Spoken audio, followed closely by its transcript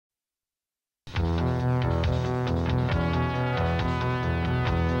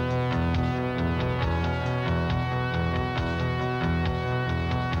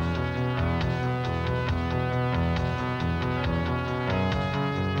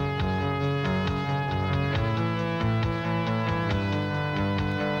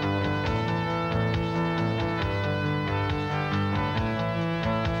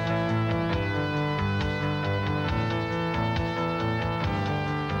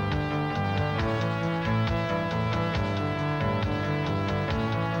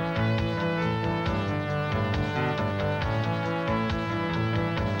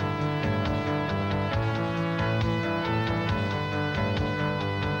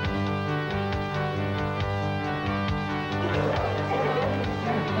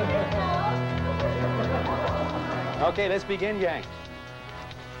Okay, let's begin, gang.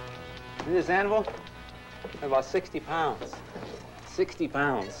 This anvil, about 60 pounds. 60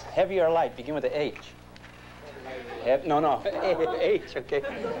 pounds. Heavy or light? Begin with the H. No, H, okay?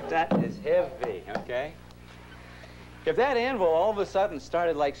 That is heavy, okay? If that anvil all of a sudden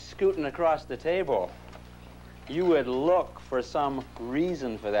started like scooting across the table, you would look for some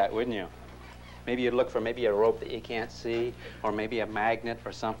reason for that, wouldn't you? Maybe you'd look for maybe a rope that you can't see, or maybe a magnet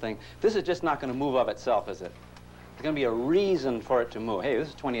or something. This is just not going to move of itself, is it? There's going to be a reason for it to move. Hey, this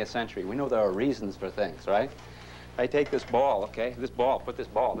is 20th century. We know there are reasons for things, right? If I take this ball, okay, this ball, put this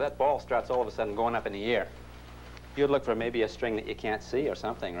ball, that ball starts all of a sudden going up in the air. You'd look for maybe a string that you can't see or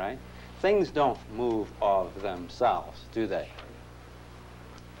something, right? Things don't move of themselves, do they?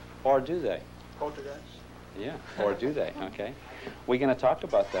 Or do they? Poltergeist? Yeah, or do they, okay? We're going to talk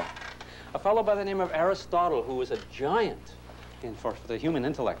about that. A fellow by the name of Aristotle, who was a giant for the human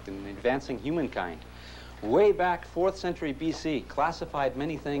intellect in advancing humankind, way back 4th century BC, classified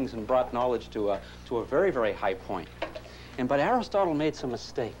many things and brought knowledge to a very, very high point. But Aristotle made some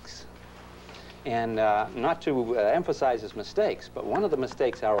mistakes. And not to emphasize his mistakes, but one of the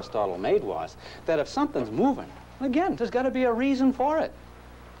mistakes Aristotle made was that if something's moving, again, there's got to be a reason for it.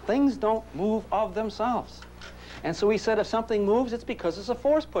 Things don't move of themselves. And so he said if something moves, it's because there's a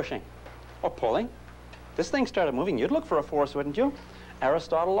force pushing or pulling. This thing started moving. You'd look for a force, wouldn't you?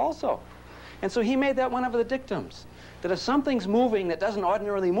 Aristotle also. And so he made that one of the dictums, that if something's moving that doesn't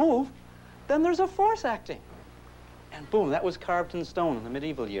ordinarily move, then there's a force acting. And boom, that was carved in stone in the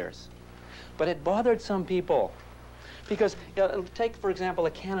medieval years. But it bothered some people. Because, take, for example,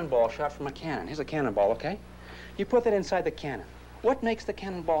 a cannonball shot from a cannon. Here's a cannonball, okay? You put that inside the cannon. What makes the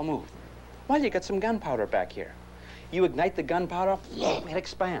cannonball move? Well, you got some gunpowder back here. You ignite the gunpowder, it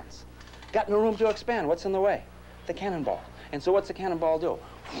expands. Got no room to expand. What's in the way? The cannonball. And so what's the cannonball do?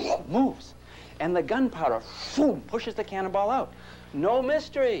 Moves. And the gunpowder, boom, pushes the cannonball out. No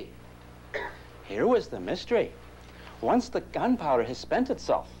mystery. Here was the mystery. Once the gunpowder has spent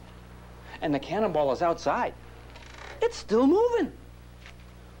itself and the cannonball is outside, it's still moving.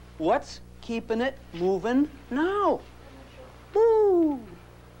 What's keeping it moving now? Woo!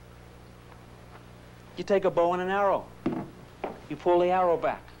 You take a bow and an arrow. You pull the arrow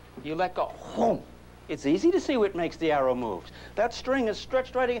back. You let go. Boom. It's easy to see what makes the arrow move. That string is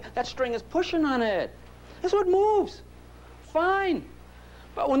stretched right again. That string is pushing on it. That's what moves. Fine.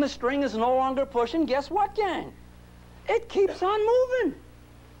 But when the string is no longer pushing, guess what, gang? It keeps on moving.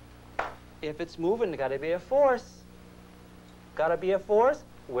 If it's moving, there's got to be a force. Got to be a force.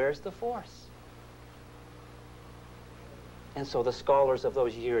 Where's the force? And so the scholars of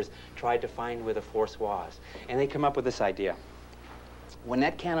those years tried to find where the force was. And they come up with this idea. When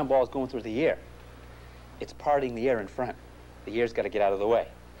that cannonball is going through the air, it's parting the air in front. The air's got to get out of the way.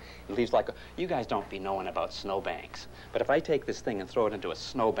 It leaves like a... You guys don't be knowing about snowbanks. But if I take this thing and throw it into a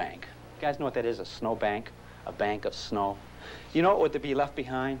snowbank, you guys know what that is, a snowbank? A bank of snow. You know what would be left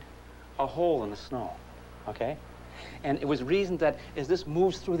behind? A hole in the snow, okay? And it was reasoned that as this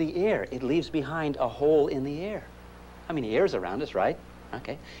moves through the air, it leaves behind a hole in the air. I mean, the air's around us, right?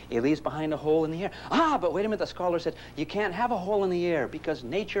 Okay. It leaves behind a hole in the air. Ah, but wait a minute, the scholar said, you can't have a hole in the air because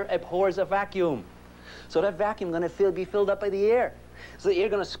nature abhors a vacuum. So that vacuum is going to be filled up by the air. So the air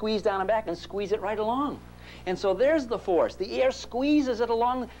is going to squeeze down and back and squeeze it right along. And so there's the force. The air squeezes it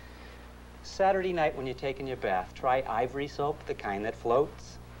along. Saturday night when you're taking your bath, try ivory soap, the kind that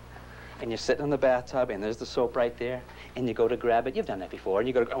floats. And you're sitting in the bathtub, and there's the soap right there, and you go to grab it. You've done that before, and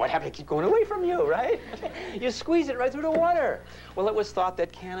you go to, what happened? It keeps going away from you, right? You squeeze it right through the water. Well, it was thought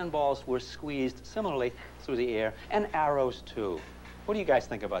that cannonballs were squeezed similarly through the air, and arrows too. What do you guys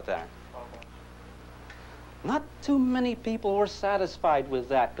think about that? Not too many people were satisfied with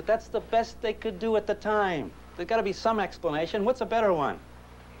that, but that's the best they could do at the time. There's got to be some explanation. What's a better one?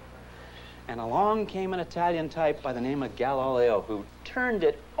 And along came an Italian type by the name of Galileo, who turned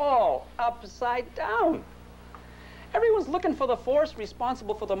it all upside down. Everyone's looking for the force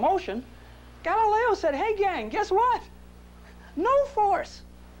responsible for the motion. Galileo said, hey, gang, guess what? No force.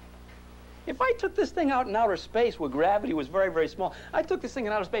 If I took this thing out in outer space where gravity was very, very small, I took this thing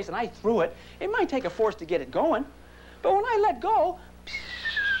in outer space and I threw it, it might take a force to get it going, but when I let go,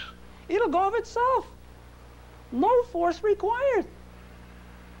 it'll go of itself. No force required.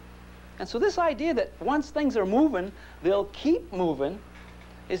 And so this idea that once things are moving, they'll keep moving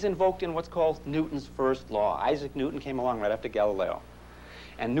is invoked in what's called Newton's first law. Isaac Newton came along right after Galileo.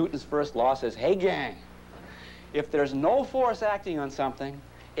 And Newton's first law says, hey, gang, if there's no force acting on something,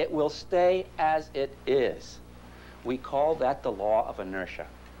 it will stay as it is. We call that the law of inertia.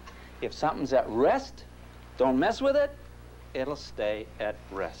 If something's at rest, don't mess with it, it'll stay at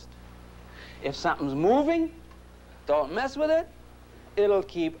rest. If something's moving, Don't mess with it. It'll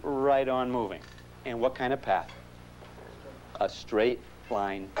keep right on moving. And what kind of path? A straight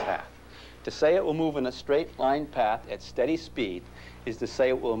line path. To say it will move in a straight line path at steady speed is to say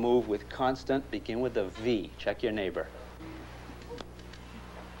it will move with constant, begin with a V. Check your neighbor.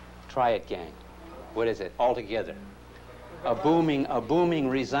 Try it, gang. What is it? All together. A booming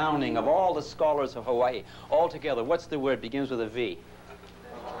resounding of all the scholars of Hawaii. All together. What's the word? Begins with a V.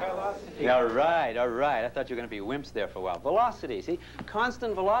 Velocity. All right, all right. I thought you were going to be wimps there for a while. Velocity, see?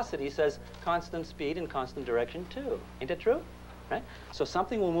 Constant velocity says constant speed and constant direction, too. Ain't that true? Right? So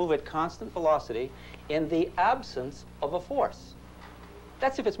something will move at constant velocity in the absence of a force.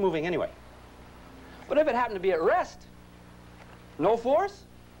 That's if it's moving anyway. But if it happened to be at rest, no force,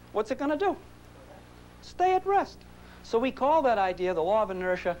 what's it going to do? Stay at rest. So we call that idea the law of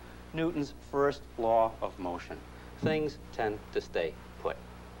inertia Newton's first law of motion. Things tend to stay put.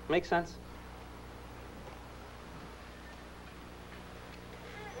 Make sense?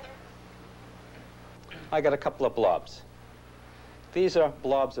 I got a couple of blobs. These are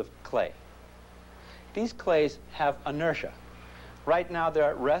blobs of clay. These clays have inertia. Right now they're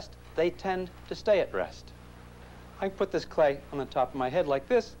at rest. They tend to stay at rest. I put this clay on the top of my head like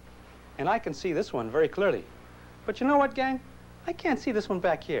this, and I can see this one very clearly. But you know what, gang? I can't see this one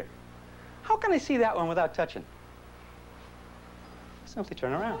back here. How can I see that one without touching? Simply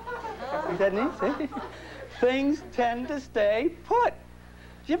turn around. Isn't that neat? See? Things tend to stay put.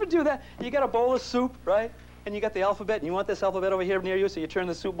 Did you ever do that? You got a bowl of soup, right? And you got the alphabet, and you want this alphabet over here near you, so you turn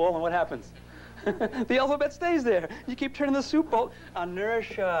the soup bowl, and what happens? The alphabet stays there. You keep turning the soup bowl.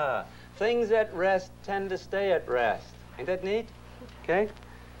 Inertia. Things at rest tend to stay at rest. Ain't that neat? Okay?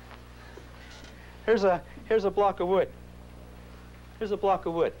 Here's a block of wood. Here's a block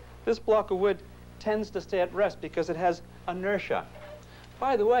of wood. This block of wood tends to stay at rest because it has inertia.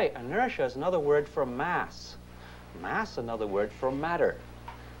 By the way, inertia is another word for mass. Mass, another word for matter.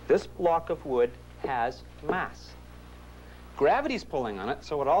 This block of wood has mass. Gravity's pulling on it,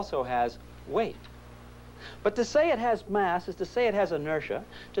 so it also has weight. But to say it has mass is to say it has inertia.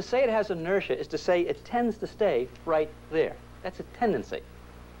 To say it has inertia is to say it tends to stay right there. That's a tendency.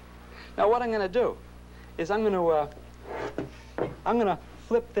 Now what I'm going to do is I'm going to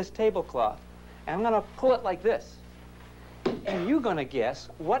flip this tablecloth, and I'm going to pull it like this. And you're going to guess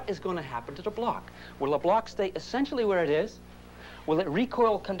what is going to happen to the block. Will the block stay essentially where it is? Will it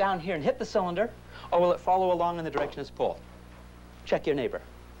recoil, come down here and hit the cylinder? Or will it follow along in the direction it's pulled? Check your neighbor.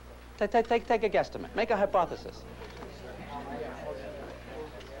 Take a guesstimate. Make a hypothesis.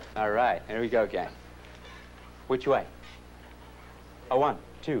 All right, here we go, gang. Which way? A 1,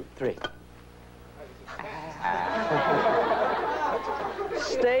 2, 3.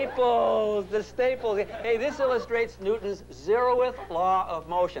 Staples, the staples. Hey, this illustrates Newton's 0th law of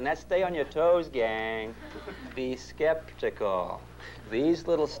motion. That's stay on your toes, gang. Be skeptical. These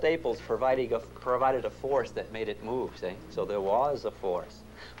little staples provided a force that made it move, see? So there was a force.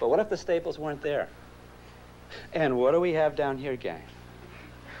 But what if the staples weren't there? And what do we have down here, gang?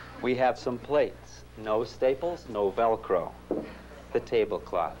 We have some plates. No staples, no Velcro. The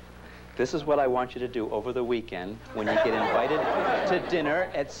tablecloth. This is what I want you to do over the weekend when you get invited to dinner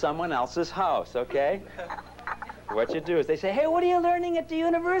at someone else's house, okay? What you do is they say, hey, what are you learning at the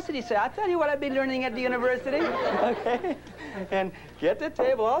university? Say, I'll tell you what I've been learning at the university, okay? And get the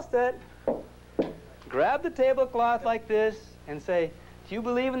table all set. Grab the tablecloth like this and say, do you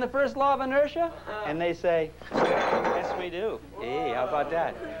believe in the first law of inertia? And they say, yes, we do. Hey, how about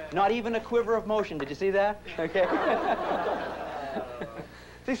that? Not even a quiver of motion. Did you see that? Okay.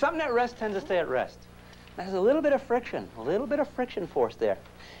 See, something at rest tends to stay at rest. There's a little bit of friction force there.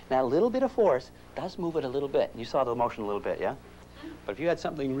 Now, a little bit of force does move it a little bit. You saw the motion a little bit, yeah? But if you had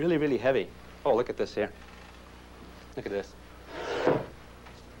something really, really heavy, oh, look at this here. Look at this.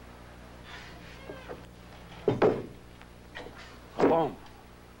 Boom.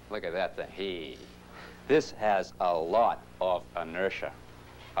 Look at that thing. Hey. This has a lot of inertia.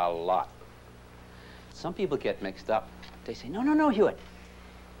 A lot. Some people get mixed up. They say, no, no, no, Hewitt.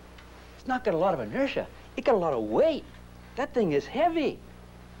 It's not got a lot of inertia. It got a lot of weight. That thing is heavy.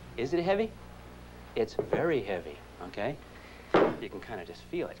 Is it heavy? It's very heavy, okay? You can kind of just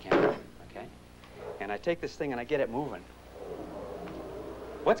feel it, can't you? Okay? And I take this thing and I get it moving.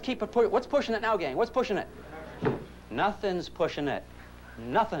 What's pushing it now, gang? What's pushing it? Nothing's pushing it.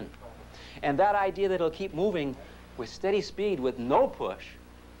 Nothing. And that idea that it'll keep moving with steady speed with no push,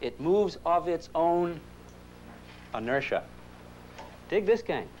 it moves of its own inertia. Dig this,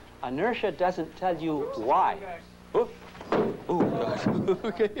 gang. Inertia doesn't tell you why. Ooh. Ooh, gosh.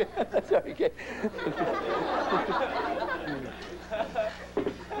 Okay. Sorry, okay.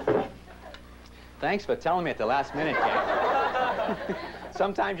 Thanks for telling me at the last minute, Ken.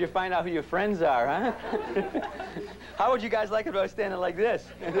 Sometimes you find out who your friends are, huh? How would you guys like it if I was standing like this?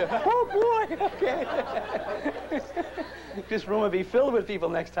 Oh, boy, okay. This room would be filled with people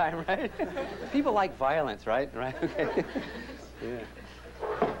next time, right? People like violence, right? Right, okay. Yeah.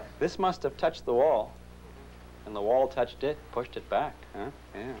 This must have touched the wall, and the wall touched it, pushed it back, huh?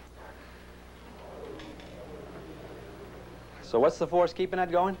 Yeah. So what's the force keeping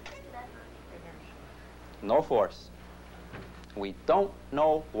that going? No force. We don't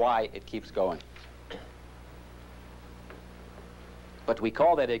know why it keeps going. But we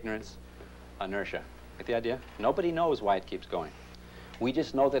call that ignorance inertia. Get the idea? Nobody knows why it keeps going. We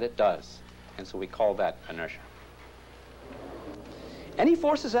just know that it does, and so we call that inertia. Any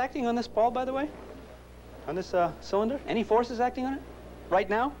forces acting on this ball, by the way? On this cylinder? Any forces acting on it? Right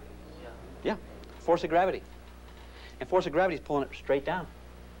now? Yeah. Yeah. Force of gravity. And force of gravity is pulling it straight down.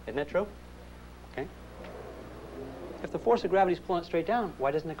 Isn't that true? Okay. If the force of gravity is pulling it straight down, why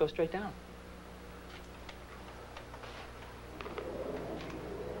doesn't it go straight down?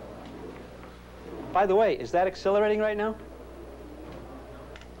 By the way, is that accelerating right now?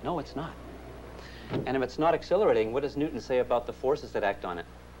 No, it's not. And if it's not accelerating, what does Newton say about the forces that act on it?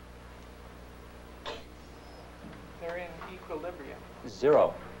 They're in equilibrium.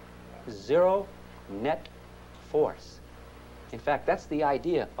 Zero. Zero net force. In fact, that's the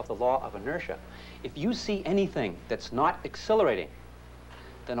idea of the law of inertia. If you see anything that's not accelerating,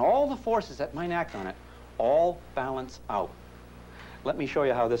 then all the forces that might act on it all balance out. Let me show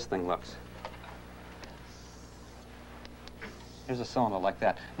you how this thing looks. Here's a cylinder like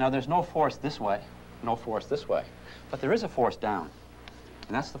that. Now, there's no force this way, no force this way, but there is a force down,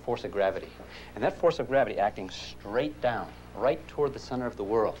 and that's the force of gravity. And that force of gravity acting straight down, right toward the center of the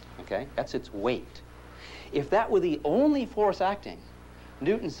world, okay? That's its weight. If that were the only force acting,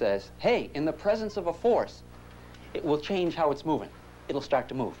 Newton says, hey, in the presence of a force, it will change how it's moving. It'll start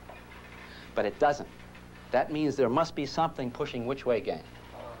to move. But it doesn't. That means there must be something pushing which way, gang?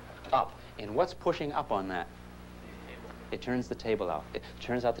 Up. And what's pushing up on that? It turns the table out. It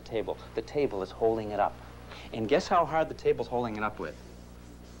turns out the table. The table is holding it up. And guess how hard the table's holding it up with?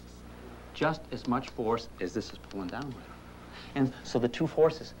 Just as much force as this is pulling down with. And so the two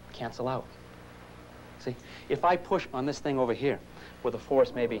forces cancel out. See, if I push on this thing over here with a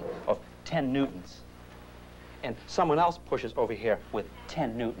force maybe of 10 newtons, and someone else pushes over here with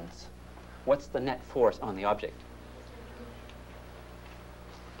 10 newtons, what's the net force on the object?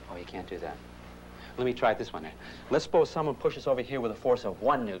 Oh, you can't do that. Let me try this one here. Let's suppose someone pushes over here with a force of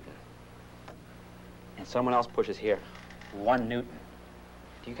 1 newton, and someone else pushes here 1 newton.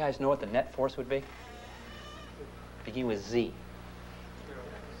 Do you guys know what the net force would be? Begin with Z.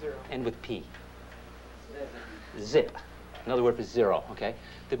 Zero. End with P. Zip. Another word for zero, okay?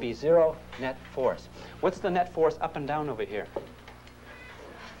 There'd be zero net force. What's the net force up and down over here?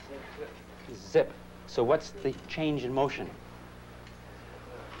 Zip. So what's the change in motion?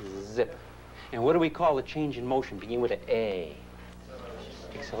 Zip. And what do we call the change in motion? Begin with an A.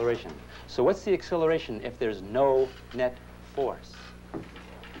 Acceleration. So what's the acceleration if there's no net force?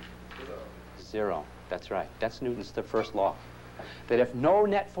 Zero. That's right. That's Newton's the first law. That if no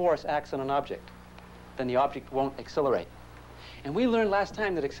net force acts on an object, then the object won't accelerate. And we learned last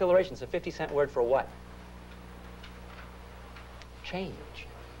time that acceleration is a 50-cent word for what? Change.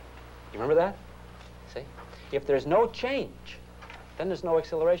 You remember that? See? If there's no change, then there's no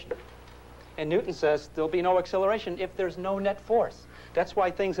acceleration. And Newton says there'll be no acceleration if there's no net force. That's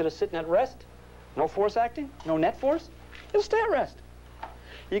why things that are sitting at rest, no force acting, no net force, it'll stay at rest.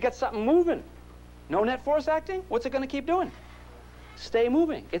 You get something moving, no net force acting, what's it going to keep doing? Stay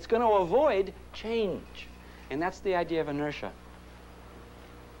moving. It's going to avoid change. And that's the idea of inertia.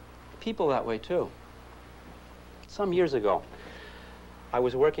 People that way, too. Some years ago, I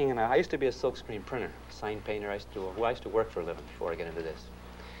was working, and I used to be a silkscreen printer, sign painter. I used to work for a living before I get into this.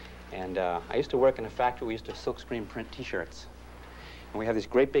 And I used to work in a factory. We used to silkscreen print T-shirts. And we have these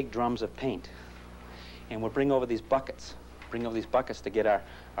great big drums of paint. And we'd bring over these buckets to get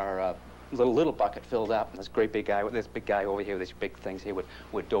our little bucket filled up. And this big guy over here with these big things, he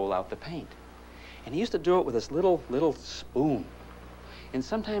would dole out the paint. And he used to do it with this little spoon. And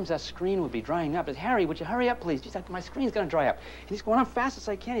sometimes that screen would be drying up. But Harry, would you hurry up, please? He's like, my screen's going to dry up. And he's going on fast as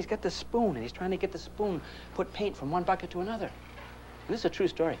I can. He's got this spoon, and he's trying to get the spoon, put paint from one bucket to another. And this is a true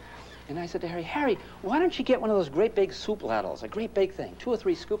story. And I said to Harry, Harry, why don't you get one of those great big soup ladles, a great big thing, 2 or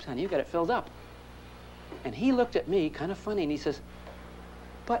 3 scoops, honey, you got it filled up. And he looked at me kind of funny, and he says,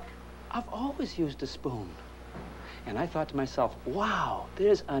 but I've always used a spoon. And I thought to myself, wow,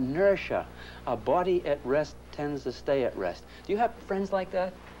 there's inertia. A body at rest tends to stay at rest. Do you have friends like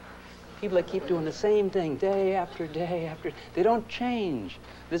that? People that keep doing the same thing day after day after, they don't change.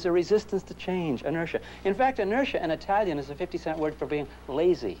 There's a resistance to change, inertia. In fact, inertia in Italian is a 50-cent word for being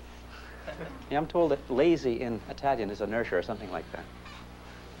lazy. Yeah, I'm told that lazy in Italian is inertia or something like that.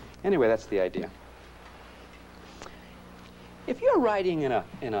 Anyway, that's the idea. If you're riding in a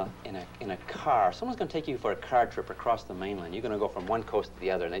car, someone's going to take you for a car trip across the mainland. You're going to go from one coast to the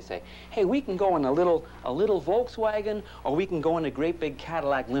other, and they say, "Hey, we can go in a little Volkswagen, or we can go in a great big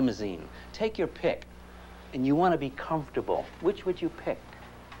Cadillac limousine. Take your pick." And you want to be comfortable. Which would you pick?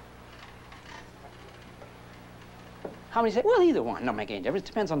 How many say, "Well, either one. No, make any difference. It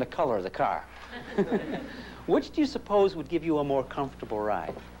depends on the color of the car." Which do you suppose would give you a more comfortable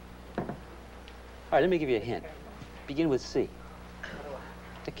ride? All right, let me give you a hint. Begin with C.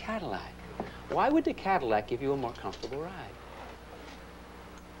 The Cadillac. Why would the Cadillac give you a more comfortable ride?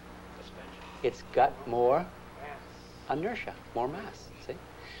 It's got more inertia, more mass, see?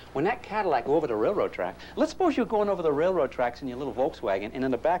 When that Cadillac go over the railroad track, let's suppose you're going over the railroad tracks in your little Volkswagen, and in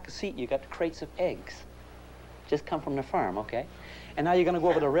the back seat you got crates of eggs. Just come from the farm, okay? And now you're going to go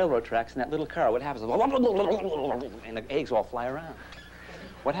over the railroad tracks in that little car. What happens? And the eggs all fly around.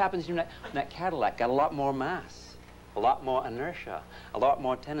 What happens when that Cadillac got a lot more mass? A lot more inertia, a lot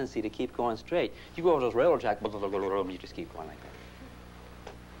more tendency to keep going straight. You go over those railroad tracks, you just keep going like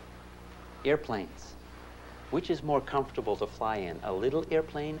that. Airplanes. Which is more comfortable to fly in, a little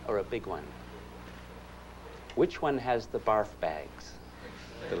airplane or a big one? Which one has the barf bags?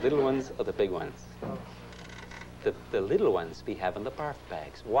 The little ones or the big ones? The little ones be having the barf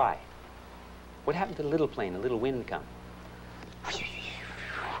bags. Why? What happened to the little plane? The little wind come.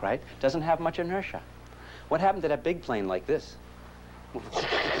 Right? Doesn't have much inertia. What happened to that big plane like this?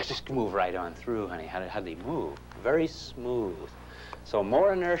 Just move right on through, honey. How do they move? Very smooth. So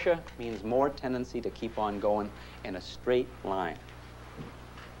more inertia means more tendency to keep on going in a straight line.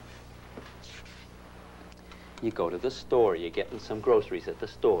 You go to the store, you're getting some groceries at the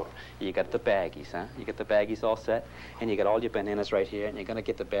store. You got the baggies, huh? You got the baggies all set, and you got all your bananas right here, and you're gonna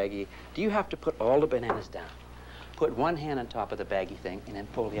get the baggie. Do you have to put all the bananas down? Put one hand on top of the baggie thing, and then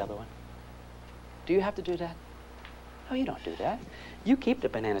pull the other one? Do you have to do that? No, you don't do that. You keep the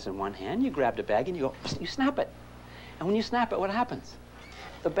bananas in one hand, you grab the bag, and you go, you snap it. And when you snap it, what happens?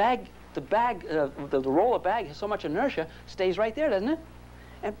 The roll of bag has so much inertia, stays right there, doesn't it?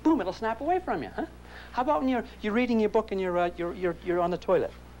 And boom, it'll snap away from you, huh? How about when you're reading your book and you're on the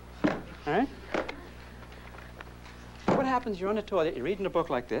toilet? All right? What happens? You're on the toilet, you're reading a book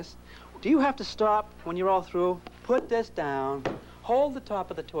like this. Do you have to stop when you're all through, put this down, hold the top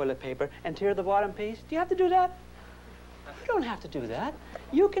of the toilet paper, and tear the bottom piece? Do you have to do that? You don't have to do that.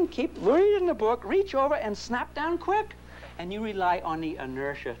 You can keep reading the book, reach over, and snap down quick. And you rely on the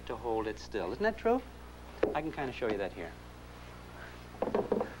inertia to hold it still. Isn't that true? I can kind of show you that here.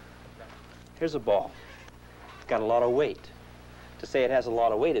 Here's a ball. It's got a lot of weight. To say it has a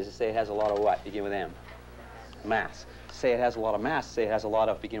lot of weight is to say it has a lot of what? Begin with M. Mass. To say it has a lot of mass, say it has a lot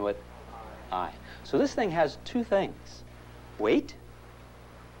of, begin with I. So this thing has two things. Weight.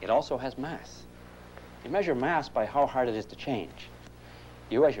 It also has mass. You measure mass by how hard it is to change.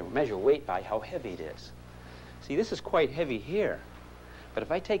 You measure weight by how heavy it is. See, this is quite heavy here. But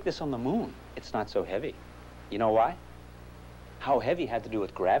if I take this on the moon, it's not so heavy. You know why? How heavy had to do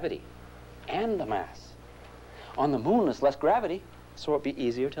with gravity and the mass. On the moon, there's less gravity, so it'd be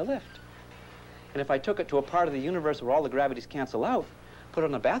easier to lift. And if I took it to a part of the universe where all the gravities cancel out, put it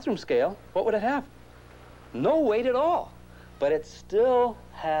on a bathroom scale, what would it have? No weight at all. But it still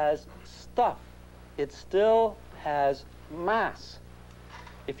has stuff. It still has mass.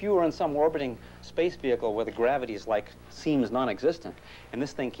 If you were in some orbiting space vehicle where the gravity is like seems non-existent, and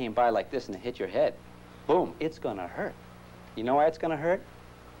this thing came by like this and it hit your head, boom, it's gonna hurt. You know why it's gonna hurt?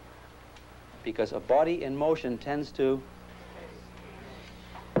 Because a body in motion tends to...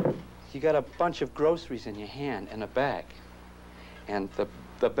 You got a bunch of groceries in your hand in a bag, and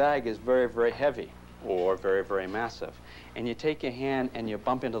the bag is very, very heavy or very, very massive. And you take your hand and you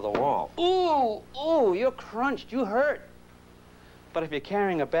bump into the wall. Ooh, ooh, you're crunched, you hurt. But if you're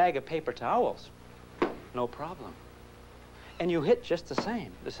carrying a bag of paper towels, no problem. And you hit just the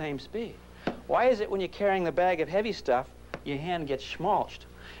same speed. Why is it when you're carrying the bag of heavy stuff, your hand gets schmaltzed,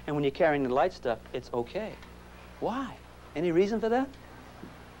 and when you're carrying the light stuff, it's okay? Why? Any reason for that?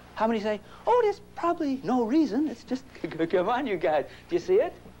 How many say, oh, there's probably no reason, it's just, come on, you guys. Do you see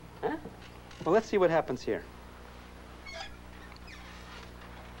it? Huh? Well, let's see what happens here.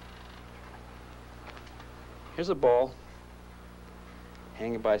 Here's a ball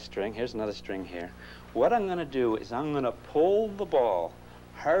hanging by a string. Here's another string here. What I'm going to do is I'm going to pull the ball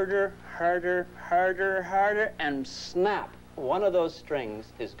harder, harder, harder, harder, and snap. one of those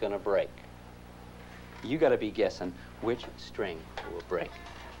strings is going to break. You got to be guessing which string will break.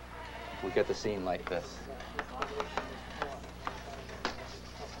 We get the scene like this.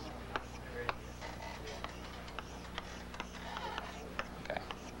 Okay.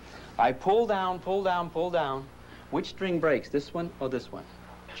 I pull down, pull down, pull down. Which string breaks, this one or this one?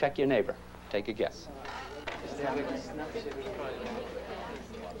 Check your neighbor. Take a guess.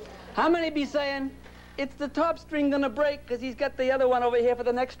 How many be saying, it's the top string gonna break because he's got the other one over here for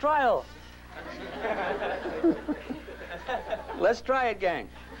the next trial? Let's try it, gang.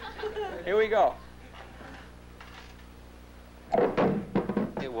 Here we go.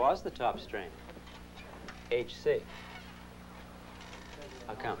 It was the top string. HC.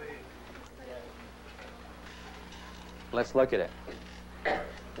 How come? Let's look at it.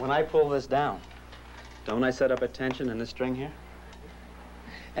 When I pull this down, don't I set up a tension in this string here?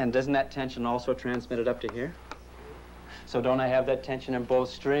 And doesn't that tension also transmit it up to here? So don't I have that tension in both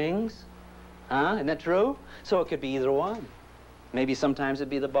strings? Huh? Isn't that true? So it could be either one. Maybe sometimes it'd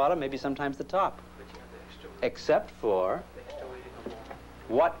be the bottom, maybe sometimes the top. Except for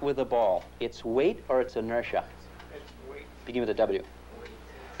what with the ball? Its weight or its inertia? It's weight. Begin with a W.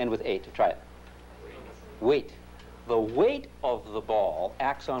 End with 8. Try it. Weight. The weight of the ball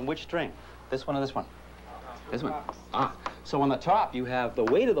acts on which string? This one or this one? This one. Ah. So on the top, you have the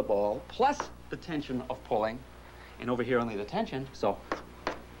weight of the ball plus the tension of pulling, and over here only the tension. So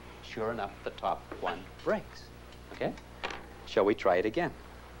sure enough, the top one breaks. Okay? Shall we try it again?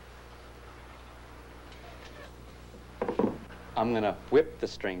 I'm going to whip the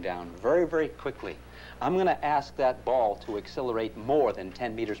string down very, very quickly. I'm going to ask that ball to accelerate more than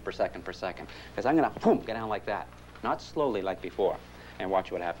 10 meters per second, because I'm going to, boom, get down like that. Not slowly like before. And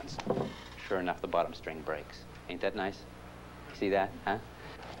watch what happens. Sure enough, the bottom string breaks. Ain't that nice? See that, huh?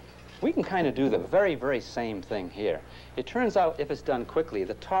 We can kind of do the very, very same thing here. It turns out, if it's done quickly,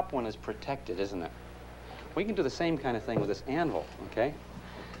 the top one is protected, isn't it? We can do the same kind of thing with this anvil, okay?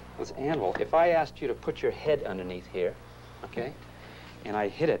 This anvil, if I asked you to put your head underneath here, okay, and I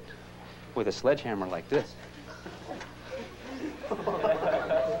hit it with a sledgehammer like this,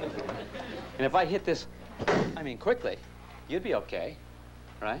 and if I hit this, I mean, quickly, you'd be okay,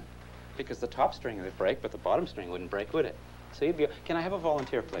 right? Because the top string would break, but the bottom string wouldn't break, would it? So you'd be, can I have a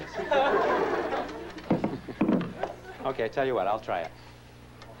volunteer, please? Okay, tell you what, I'll try it.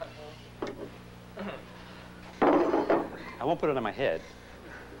 I won't put it on my head.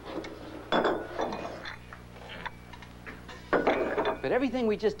 But everything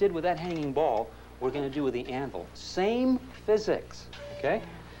we just did with that hanging ball, we're going to do with the anvil. Same physics, okay?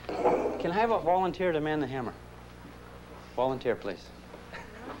 Can I have a volunteer to man the hammer? Volunteer, please.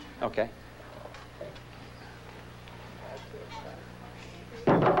 Okay.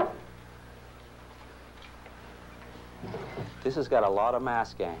 This has got a lot of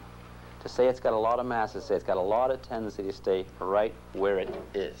mass, gang. To say it's got a lot of mass is to say it's got a lot of tendency to stay right where it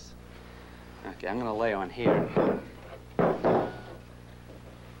is. Okay, I'm going to lay on here.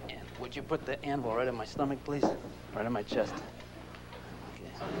 And would you put the anvil right in my stomach, please? Right on my chest.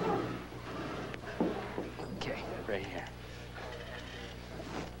 Okay. Okay, right here.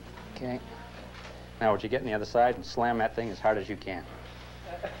 Okay. Now, would you get on the other side and slam that thing as hard as you can?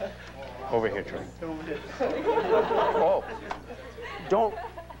 Over here, Troy. Oh,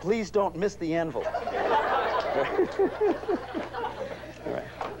 please don't miss the anvil. All right.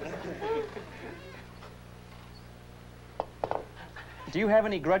 Do you have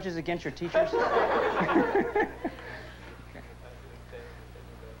any grudges against your teachers? Okay.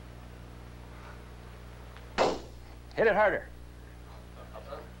 Hit it harder.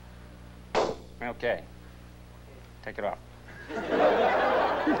 Okay. Take it off.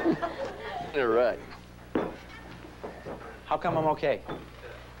 All right. How come I'm okay?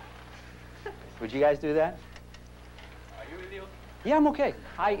 Would you guys do that? Are you really okay? Yeah, I'm okay.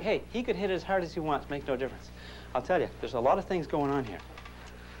 Hey, he could hit as hard as he wants. Makes no difference. I'll tell you, there's a lot of things going on here.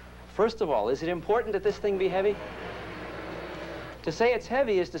 First of all, is it important that this thing be heavy? To say it's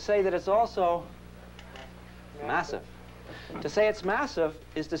heavy is to say that it's also massive. To say it's massive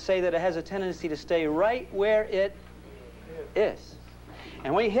is to say that it has a tendency to stay right where it is.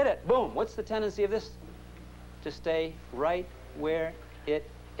 And when you hit it, boom, what's the tendency of this? To stay right where it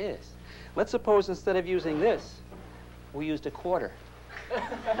is. Let's suppose instead of using this, we used a quarter.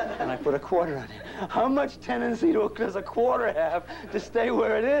 And I put a quarter on it. How much tendency does a quarter have to stay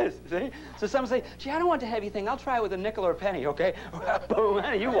where it is? See? So some say, gee, I don't want a heavy thing. I'll try it with a nickel or a penny, okay? Boom,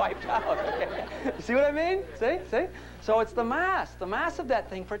 you wiped out, okay? You see what I mean? See? See? So it's the mass. The mass of that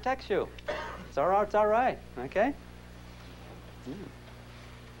thing protects you. It's all right, okay?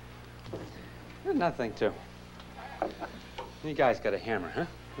 There's nothing to. You guys got a hammer, huh?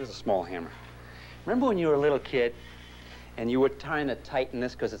 This is a small hammer. Remember when you were a little kid and you were trying to tighten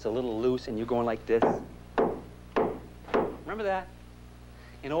this because it's a little loose and you're going like this? Remember that?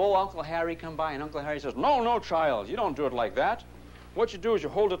 And old Uncle Harry come by and Uncle Harry says, no, no, child, you don't do it like that. What you do is you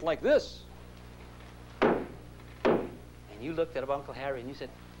hold it like this. And you looked at Uncle Harry and you said,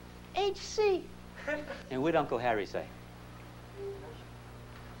 HC. And what did Uncle Harry say?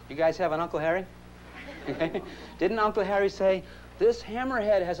 You guys have an Uncle Harry? Didn't Uncle Harry say, this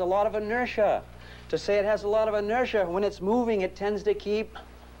hammerhead has a lot of inertia? To say it has a lot of inertia, when it's moving, it tends to keep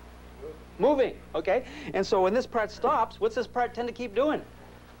moving, okay? And so when this part stops, what's this part tend to keep doing?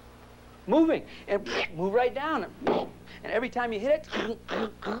 Moving. And move right down. And every time you hit it,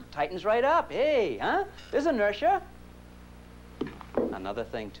 tightens right up. Hey, huh? There's inertia. Another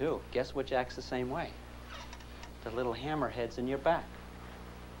thing, too. Guess which acts the same way? The little hammerheads in your back.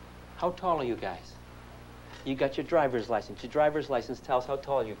 How tall are you guys? You got your driver's license. Your driver's license tells how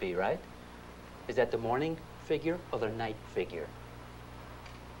tall you be, right? Is that the morning figure or the night figure?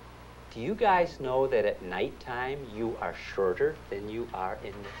 Do you guys know that at nighttime you are shorter than you are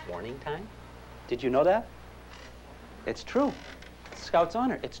in the morning time? Did you know that? It's true. Scout's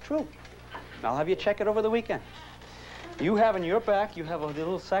honor, it's true. And I'll have you check it over the weekend. You have in your back, you have a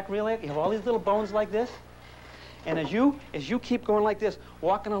little sacroiliac, you have all these little bones like this. And as you keep going like this,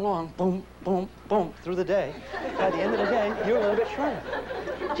 walking along, boom, boom, boom, through the day, by the end of the day, you're a little bit shorter.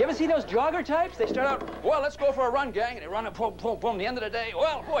 Do you ever see those jogger types? They start out, well, let's go for a run, gang, and they run and boom, boom, boom. The end of the day,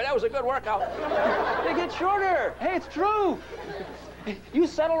 well, boy, that was a good workout. They get shorter. Hey, it's true. You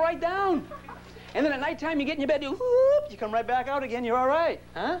settle right down. And then at nighttime, you get in your bed, you come right back out again, you're all right,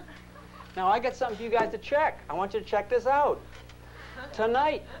 huh? Now, I got something for you guys to check. I want you to check this out.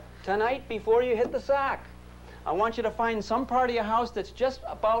 Tonight, before you hit the sack, I want you to find some part of your house that's just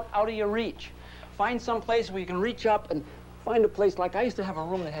about out of your reach. Find some place where you can reach up and find a place like I used to have a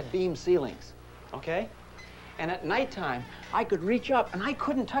room that had beam ceilings, okay? And at nighttime, I could reach up and I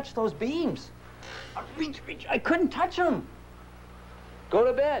couldn't touch those beams. I'd reach, I couldn't touch them. Go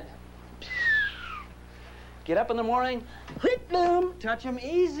to bed. Get up in the morning, hit them, touch them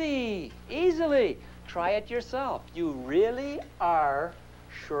easily. Try it yourself. You really are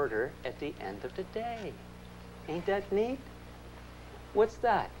shorter at the end of the day. Ain't that neat? What's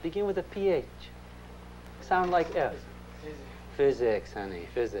that? Begin with a PH. Sound like F. Physics, honey,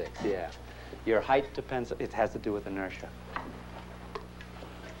 physics, yeah. Your height depends, it has to do with inertia.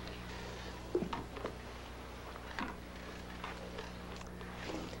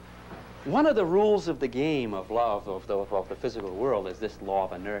 One of the rules of the game of law of the physical world is this law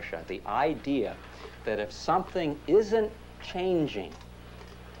of inertia. The idea that if something isn't changing,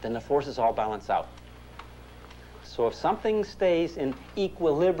 then the forces all balance out. So if something stays in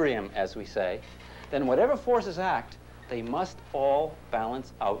equilibrium, as we say, then whatever forces act, they must all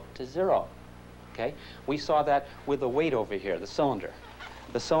balance out to zero, okay? We saw that with the weight over here, the cylinder.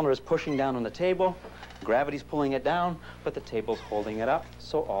 The cylinder is pushing down on the table, gravity's pulling it down, but the table's holding it up,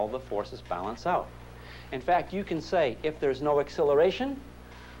 so all the forces balance out. In fact, you can say if there's no acceleration,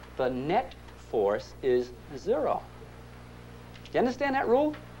 the net force is zero. You understand that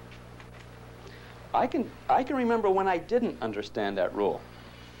rule? I can remember when I didn't understand that rule.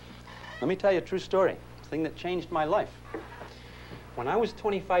 Let me tell you a true story, a thing that changed my life. When I was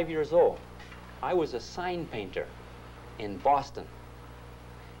 25 years old, I was a sign painter in Boston.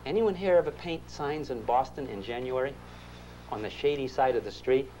 Anyone here ever paint signs in Boston in January on the shady side of the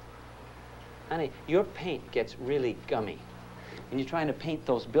street? Honey, your paint gets really gummy. When you're trying to paint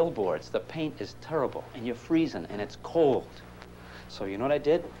those billboards, the paint is terrible, and you're freezing, and it's cold. So you know what I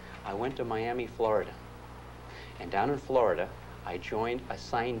did? I went to Miami, Florida. And down in Florida, I joined a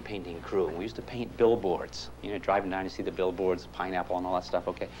sign painting crew. We used to paint billboards. You know, driving down, you see the billboards, pineapple and all that stuff,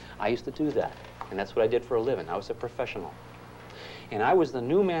 okay? I used to do that, and that's what I did for a living. I was a professional. And I was the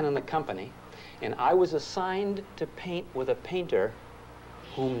new man in the company, and I was assigned to paint with a painter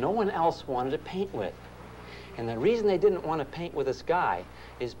whom no one else wanted to paint with. And the reason they didn't want to paint with this guy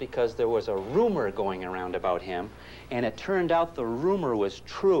is because there was a rumor going around about him, and it turned out the rumor was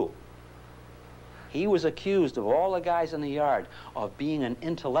true. He was accused of all the guys in the yard of being an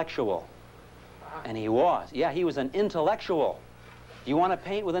intellectual. And he was. Yeah, he was an intellectual. You want to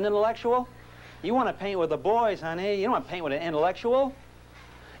paint with an intellectual? You want to paint with the boys, honey. You don't want to paint with an intellectual.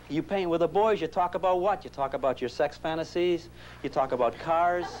 You paint with the boys, you talk about what? You talk about your sex fantasies, you talk about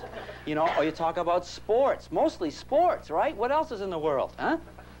cars, you know, or you talk about sports, mostly sports, right? What else is in the world, huh?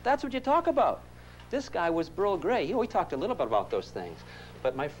 That's what you talk about. This guy was Burl Gray. We talked a little bit about those things.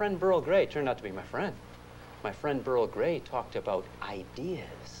 But my friend Burl Gray turned out to be my friend. My friend Burl Gray talked about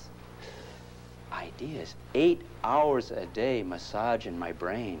ideas. ideas. 8 hours a day massaging my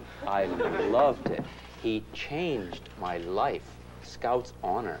brain. I loved it. He changed my life. Scout's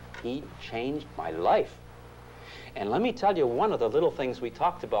honor. He changed my life. And let me tell you, one of the little things we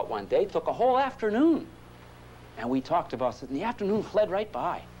talked about one day took a whole afternoon. And we talked about it, and the afternoon fled right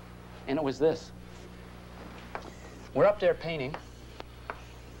by. And it was this. We're up there painting,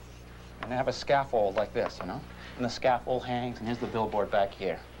 and I have a scaffold like this, you know? And the scaffold hangs, and here's the billboard back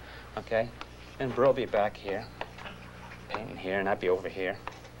here, okay? And Burl be back here, painting here, and I'd be over here,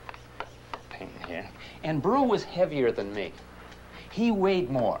 painting here. And Burl was heavier than me. He weighed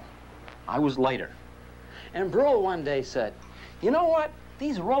more. I was lighter. And Burl one day said, you know what?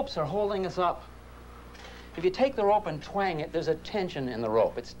 These ropes are holding us up. If you take the rope and twang it, there's a tension in the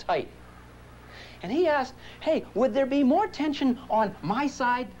rope. It's tight. And he asked, hey, would there be more tension on my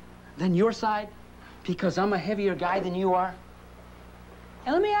side than your side because I'm a heavier guy than you are?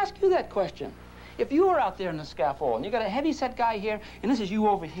 And let me ask you that question. If you were out there in the scaffold and you got a heavy-set guy here and this is you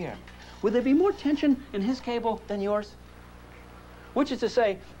over here, would there be more tension in his cable than yours? Which is to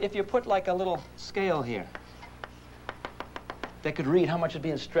say, if you put like a little scale here that could read how much is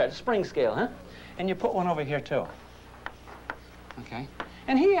being stretched, spring scale, huh? And you put one over here too. Okay?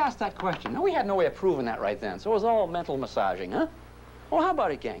 And he asked that question. Now, we had no way of proving that right then, so it was all mental massaging, huh? Well, how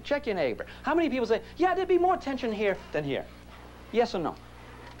about it, gang? Check your neighbor. How many people say, yeah, there'd be more tension here than here? Yes or no?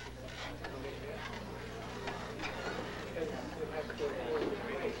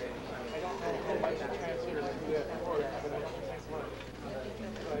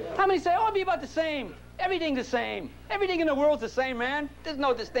 How many say, oh, it'd be about the same. Everything's the same. Everything in the world's the same, man. There's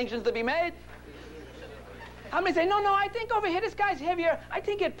no distinctions to be made. How many say, no, no, I think over here, this guy's heavier. I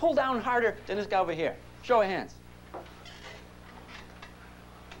think it'd pull down harder than this guy over here. Show of hands.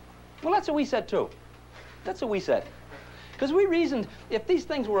 Well, that's what we said, too. That's what we said. Because we reasoned if these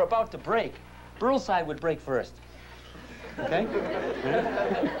things were about to break, Burl's side would break first. Okay?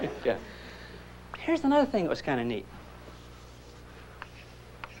 Yeah. Here's another thing that was kind of neat.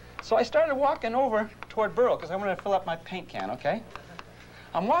 So I started walking over toward Burl, because I wanted to fill up my paint can, okay?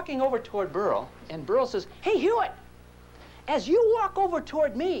 I'm walking over toward Burl, and Burl says, hey, Hewitt, as you walk over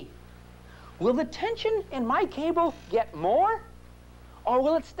toward me, will the tension in my cable get more, or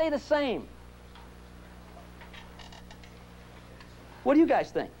will it stay the same? What do you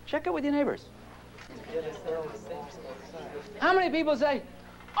guys think? Check it with your neighbors. How many people say,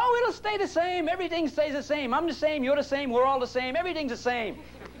 oh, it'll stay the same, everything stays the same, I'm the same, you're the same, we're all the same, everything's the same?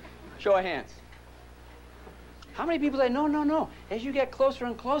 Show of hands. How many people say, no, no, no, as you get closer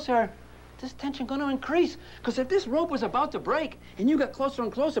and closer, this tension going to increase? Because if this rope was about to break and you got closer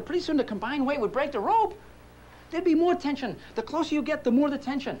and closer, pretty soon the combined weight would break the rope. There'd be more tension. The closer you get, the more the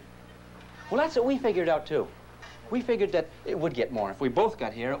tension. Well, that's what we figured out, too. We figured that it would get more. If we both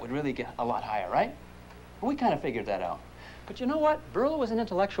got here, it would really get a lot higher, right? Well, we kind of figured that out. But you know what? Burl was an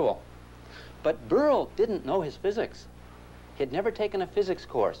intellectual. But Burl didn't know his physics. He'd never taken a physics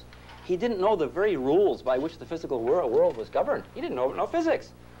course. He didn't know the very rules by which the physical world was governed. He didn't know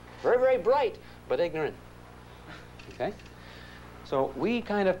physics. Very, very bright, but ignorant. Okay? So we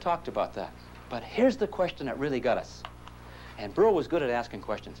kind of talked about that. But here's the question that really got us. And Burl was good at asking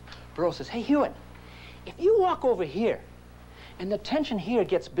questions. Burl says, hey, Hewitt, if you walk over here and the tension here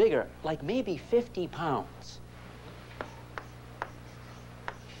gets bigger, like maybe 50 pounds,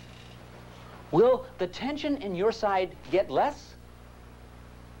 will the tension in your side get less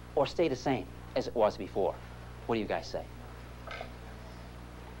or stay the same as it was before? What do you guys say?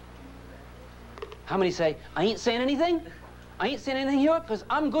 How many say, I ain't saying anything? I ain't saying anything, Hewitt, because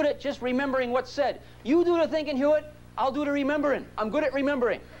I'm good at just remembering what's said. You do the thinking, Hewitt, I'll do the remembering. I'm good at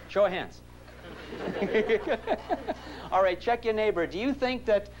remembering. Show of hands. All right, check your neighbor. Do you think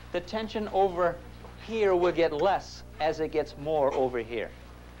that the tension over here will get less as it gets more over here?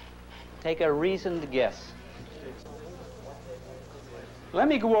 Take a reasoned guess. Let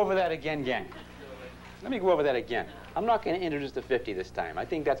me go over that again, gang. Let me go over that again. I'm not going to introduce the 50 this time. I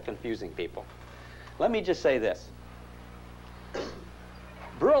think that's confusing people. Let me just say this.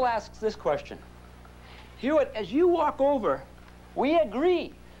 Burl asks this question. Hewitt, as you walk over, we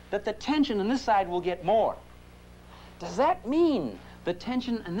agree that the tension on this side will get more. Does that mean the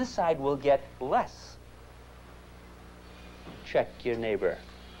tension on this side will get less? Check your neighbor.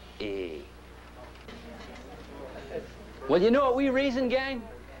 Well, you know what we reasoned, gang?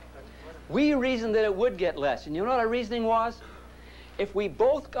 We reasoned that it would get less. And you know what our reasoning was? If we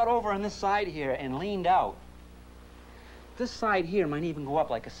both got over on this side here and leaned out, this side here might even go up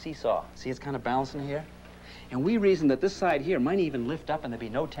like a seesaw. See, it's kind of balancing here? And we reasoned that this side here might even lift up and there'd be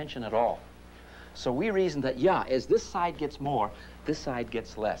no tension at all. So we reasoned that, yeah, as this side gets more, this side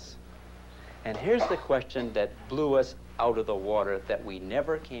gets less. And here's the question that blew us out of the water that we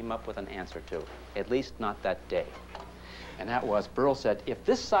never came up with an answer to, at least not that day. And that was, Burl said, if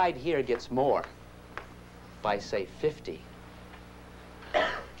this side here gets more by, say, 50,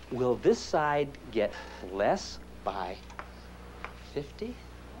 will this side get less by 50?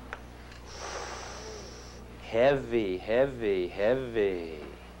 Heavy, heavy, heavy.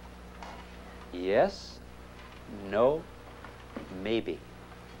 Yes, no, maybe.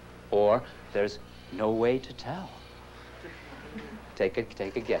 Or there's no way to tell. Take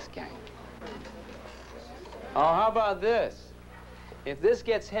a guess, gang. Oh, how about this? If this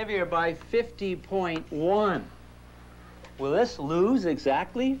gets heavier by 50.1, will this lose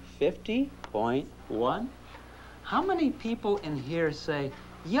exactly 50.1? How many people in here say,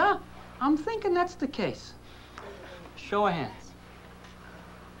 yeah, I'm thinking that's the case? Show of hands.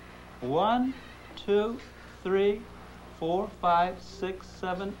 1, 2, 3, 4, 5, 6,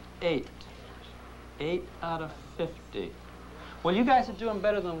 7, 8. 8 out of 50. Well, you guys are doing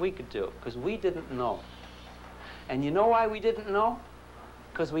better than we could do, because we didn't know. And you know why we didn't know?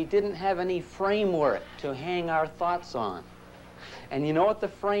 Because we didn't have any framework to hang our thoughts on. And you know what the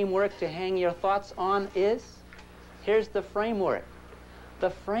framework to hang your thoughts on is? Here's the framework.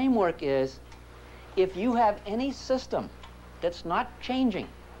 The framework is, if you have any system that's not changing,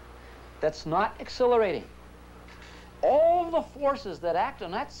 that's not accelerating, all the forces that act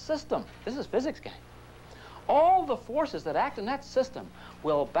on that system, this is physics, gang, all the forces that act in that system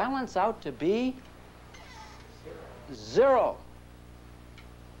will balance out to be 0.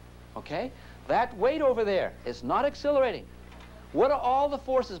 Okay? That weight over there is not accelerating. What do all the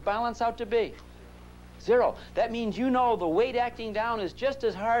forces balance out to be? 0. That means you know the weight acting down is just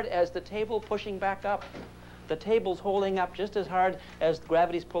as hard as the table pushing back up. The table's holding up just as hard as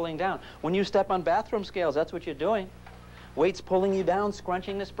gravity's pulling down. When you step on bathroom scales, that's what you're doing. Weight's pulling you down,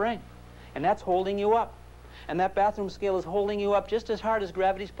 scrunching the spring. And that's holding you up. And that bathroom scale is holding you up just as hard as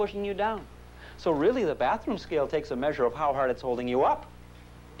gravity's pushing you down. So really, the bathroom scale takes a measure of how hard it's holding you up.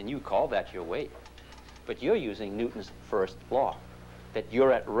 And you call that your weight. But you're using Newton's first law, that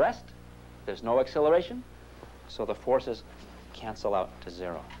you're at rest, there's no acceleration, so the forces cancel out to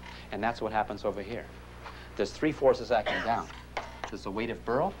 0. And that's what happens over here. There's 3 forces acting down. There's the weight of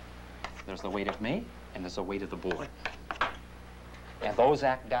Burl, there's the weight of me, and there's the weight of the board. And those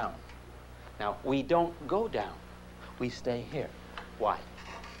act down. Now, we don't go down. We stay here. Why?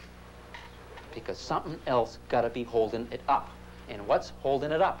 Because something else got to be holding it up. And what's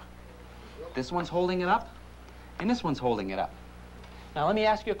holding it up? This one's holding it up, and this one's holding it up. Now, let me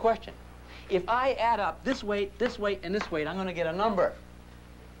ask you a question. If I add up this weight, and this weight, I'm going to get a number.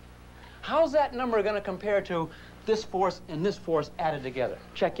 How's that number going to compare to this force and this force added together?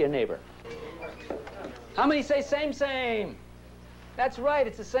 Check your neighbor. How many say same, same? That's right,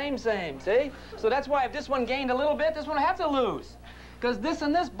 it's the same, same, see? So that's why if this one gained a little bit, this one will have to lose. Because this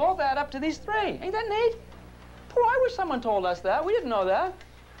and this both add up to these 3. Ain't that neat? Boy, I wish someone told us that. We didn't know that.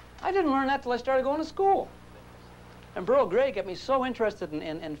 I didn't learn that till I started going to school. And Burl Gray got me so interested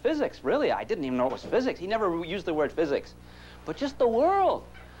in physics. Really, I didn't even know it was physics. He never used the word physics. But just the world.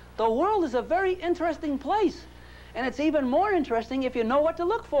 The world is a very interesting place. And it's even more interesting if you know what to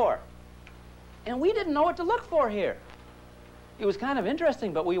look for. And we didn't know what to look for here. It was kind of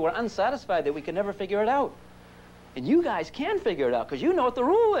interesting, but we were unsatisfied that we could never figure it out. And you guys can figure it out, because you know what the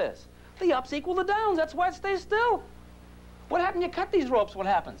rule is. The ups equal the downs. That's why it stays still. What happened? You cut these ropes, what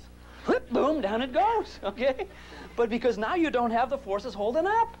happens? Whip, boom, down it goes, okay? But because now you don't have the forces holding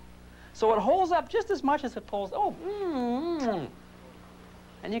up. So it holds up just as much as it pulls. Oh,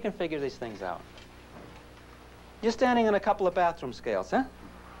 and you can figure these things out. You're standing on a couple of bathroom scales, huh?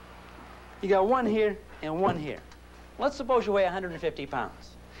 You got one here and one here. Let's suppose you weigh 150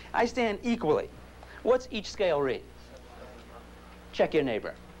 pounds. I stand equally. What's each scale read? Check your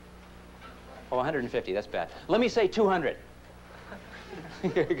neighbor. Oh, 150, that's bad. Let me say 200.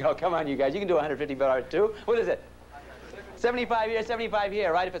 Here you go, come on, you guys. You can do 150 better too. What is it? 75 here, 75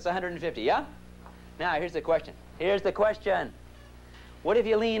 here, right, if it's 150, yeah? Now, here's the question. Here's the question. What if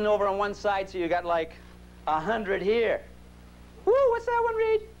you lean over on one side so you got like 100 here? Woo, what's that one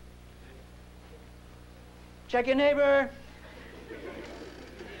read? Check your neighbor.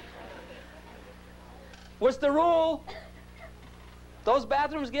 What's the rule? Those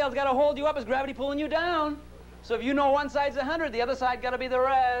bathroom scales got to hold you up as gravity pulling you down. So if you know one side's 100, the other side got to be the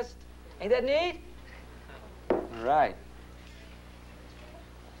rest. Ain't that neat? All right.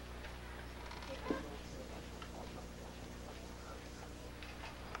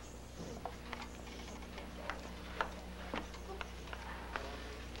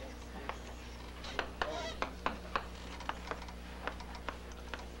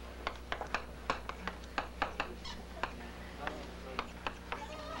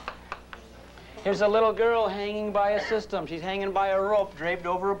 Here's a little girl hanging by a system. She's hanging by a rope draped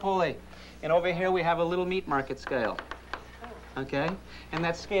over a pulley. And over here we have a little meat market scale. Okay? And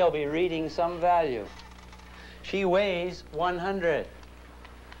that scale be reading some value. She weighs 100.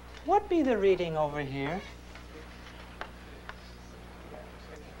 What be the reading over here?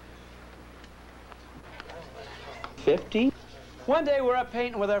 50? One day we're up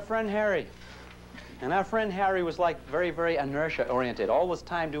painting with our friend Harry. And our friend Harry was like very inertia oriented, all this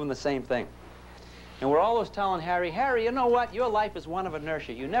time doing the same thing. And we're always telling Harry, Harry, you know what? Your life is one of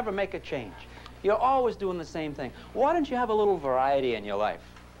inertia. You never make a change. You're always doing the same thing. Why don't you have a little variety in your life?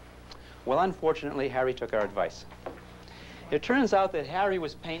 Well, unfortunately, Harry took our advice. It turns out that Harry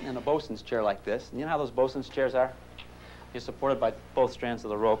was painting in a bosun's chair like this. And you know how those bosun's chairs are? You're supported by both strands of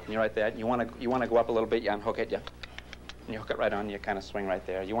the rope, and you're right there. And you want to go up a little bit, you unhook it, and you hook it right on, you kind of swing right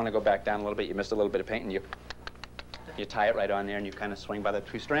there. You want to go back down a little bit, you missed a little bit of paint, and you tie it right on there, and you kind of swing by the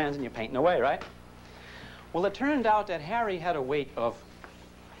two strands, and you're painting away, right? Well, it turned out that Harry had a weight of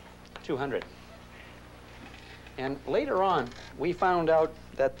 200. And later on, we found out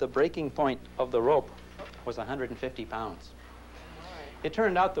that the breaking point of the rope was 150 pounds. It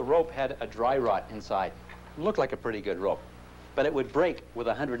turned out the rope had a dry rot inside. It looked like a pretty good rope, but it would break with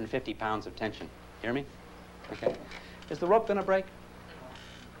 150 pounds of tension. Hear me? Okay. Is the rope going to break?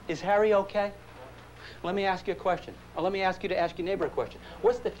 Is Harry okay? Let me ask you a question. Or let me ask you to ask your neighbor a question.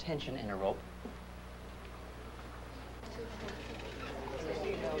 What's the tension in a rope?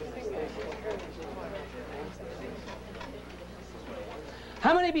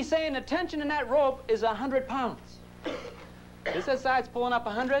 How many be saying the tension in that rope is 100 pounds? This side's pulling up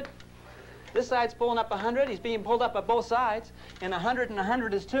 100. This side's pulling up 100. He's being pulled up by both sides. And 100 and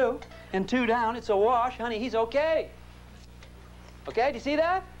 100 is 2. And 2 down, it's a wash. Honey, he's okay. Okay, do you see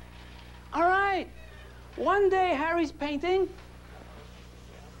that? All right. One day, Harry's painting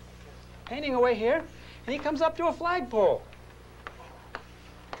away here, and he comes up to a flagpole.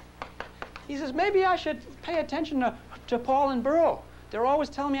 He says, maybe I should pay attention to Paul and Burl. They're always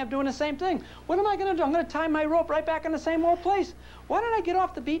telling me I'm doing the same thing. What am I going to do? I'm going to tie my rope right back in the same old place. Why don't I get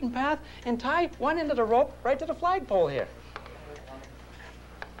off the beaten path and tie one end of the rope right to the flagpole here?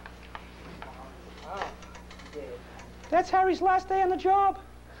 That's Harry's last day on the job.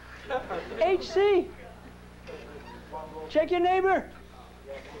 HC. Check your neighbor.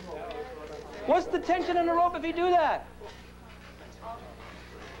 What's the tension in the rope if you do that?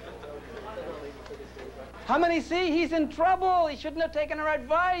 How many see he's in trouble? He shouldn't have taken our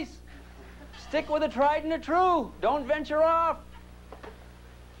advice. Stick with the tried and the true. Don't venture off.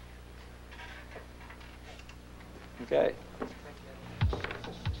 Okay.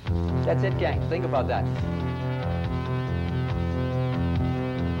 That's it, gang. Think about that.